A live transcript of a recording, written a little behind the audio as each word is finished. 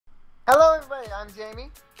Hi, I'm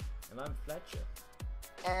Jamie. And I'm Fletcher.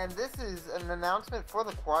 And this is an announcement for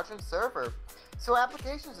the Quadrant server. So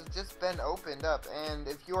applications have just been opened up, and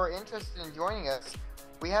if you are interested in joining us,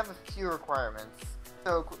 we have a few requirements.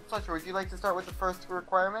 So, Fletcher, would you like to start with the first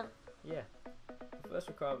requirement? Yeah. The first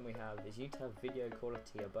requirement we have is you to have video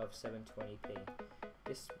quality above 720p.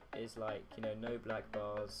 This is like, no black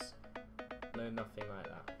bars, no nothing like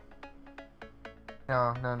that.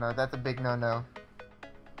 No, that's a big no.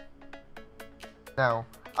 No.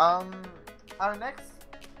 Our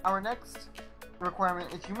next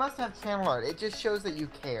requirement is you must have channel art. It just shows that you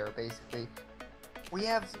care, basically. We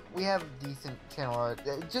have decent channel art.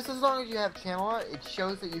 Just as long as you have channel art, it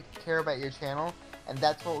shows that you care about your channel, and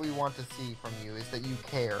that's what we want to see from you, is that you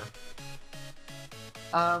care.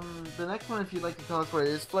 The next one, if you'd like to tell us what it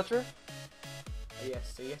is, Fletcher?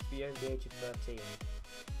 Yes, so you have to be over the age of 13.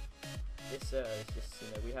 This is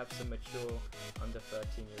just, we have some mature under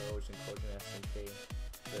 13-year-olds in Quadrant SMP,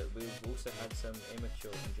 but we've also had some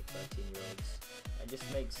immature under 13-year-olds. It just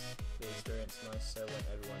makes the experience nicer when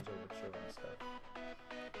everyone's all mature and stuff.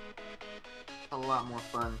 A lot more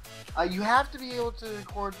fun. You have to be able to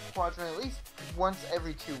record Quadrant at least once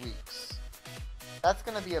every 2 weeks. That's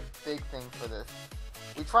gonna be a big thing for this.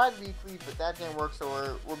 We tried weekly, but that didn't work,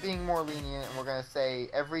 so we're being more lenient, and we're gonna say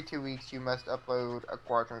every 2 weeks you must upload a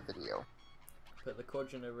Quadrant video. But the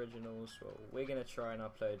Quadrant originals, well, we're gonna try and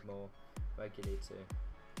upload more regularly too.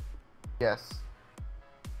 Yes.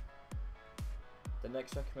 The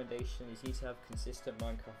next recommendation is you to have consistent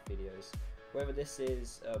Minecraft videos. Whether this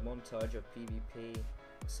is a montage of PvP or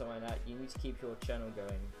something like that, you need to keep your channel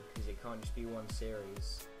going because it can't just be one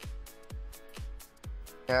series.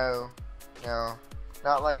 No,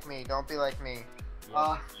 not like me. Don't be like me.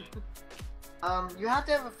 Yeah. You have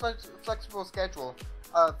to have a flexible schedule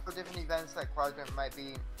for different events that Quadrant might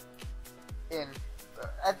be in.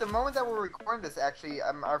 At the moment that we're recording this, actually,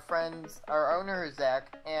 our owner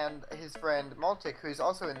Zach and his friend Multic, who's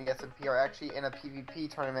also in the SMP, are actually in a PvP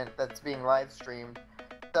tournament that's being live streamed.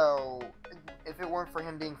 So, if it weren't for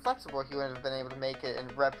him being flexible, he wouldn't have been able to make it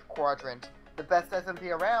and rep Quadrant, the best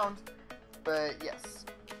SMP around. But yes,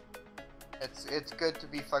 it's good to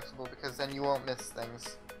be flexible because then you won't miss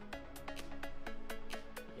things.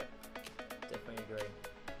 Yep, definitely agree.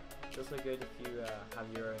 It's also good if you have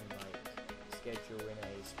your own schedule in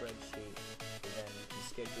a spreadsheet, and then you can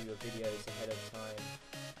schedule your videos ahead of time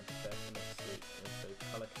and prepare for next week. And so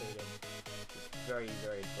color coding is very,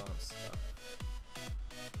 very advanced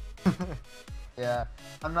stuff. Yeah,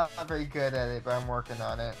 I'm not very good at it, but I'm working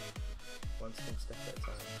on it. One small step at a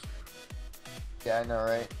time. Yeah, I know,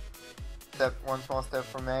 right? One small step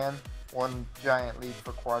for man, one giant leap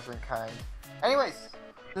for Quadrant kind. Anyways,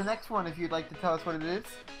 the next one, if you'd like to tell us what it is.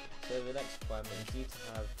 So the next requirement is you to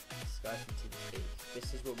have Skype and TeamSpeak.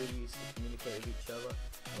 This is what we use to communicate with each other.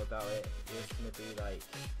 And without it, it's going to be like,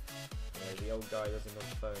 the old guy doesn't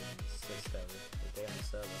have a phone, he sits there all day on the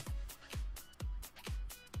server.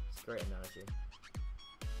 It's a great analogy.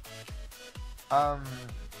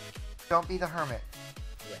 Don't be the hermit.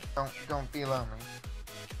 Yeah. Don't be lonely.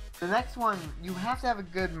 The next one, you have to have a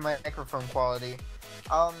good microphone quality.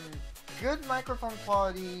 Good microphone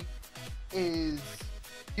quality is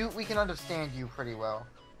we can understand you pretty well.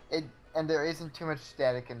 And there isn't too much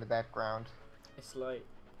static in the background. It's like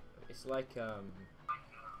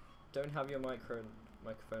don't have your microphone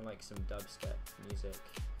like some dubstep music.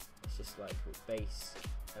 It's just like bass,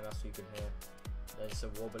 and that's what you can hear. There's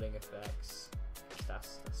some wobbling effects.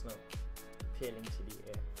 That's not appealing to the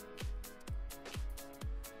ear.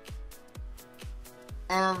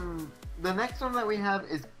 And the next one that we have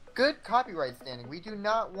is good copyright standing. We do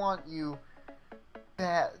not want you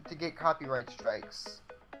to get copyright strikes.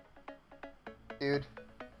 Dude,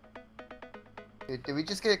 did we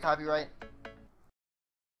just get a copyright?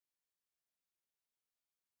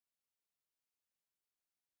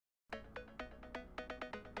 I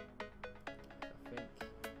think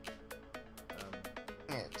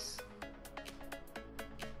It's...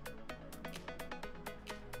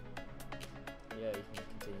 yeah, you can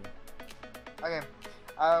continue. Okay,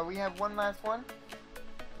 we have one last one.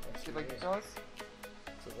 Yes, You'd like to tell us?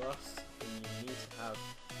 So the last thing you need to have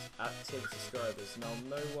active subscribers. Now,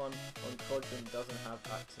 no one on Quadrant doesn't have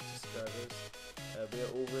active subscribers. We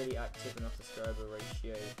are all really active in our subscriber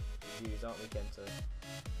ratio reviews, aren't we, Kento?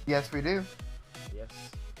 Yes, we do. Yes.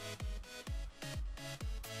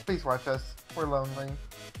 Please watch us. We're lonely.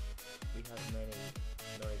 We have many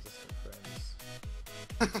non-existent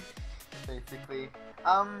friends. Basically.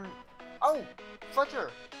 Oh,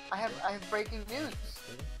 Fletcher, I have breaking news.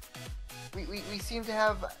 We seem to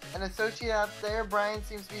have an associate out there. Brian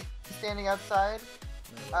seems to be standing outside.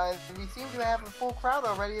 We seem to have a full crowd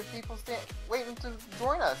already of people waiting to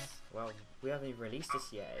join us. Well, we haven't even released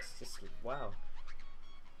this yet. It's just wow.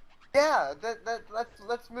 Yeah,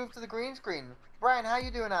 let's move to the green screen. Brian, how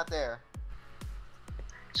you doing out there?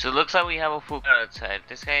 So it looks like we have a full crowd outside.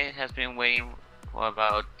 This guy has been waiting for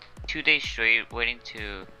about 2 days straight, waiting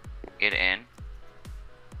to get in.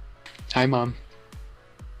 Hi, Mom.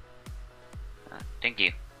 Thank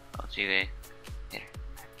you. I'll see you later.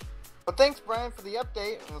 Well, thanks, Brian, for the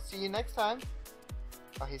update, and we'll see you next time.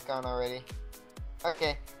 Oh, he's gone already.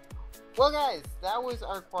 Okay. Well, guys, that was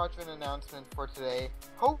our Quadrant announcement for today.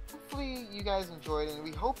 Hopefully, you guys enjoyed it, and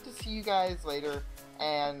we hope to see you guys later.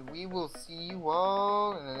 And we will see you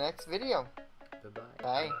all in the next video. Goodbye.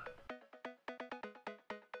 Bye.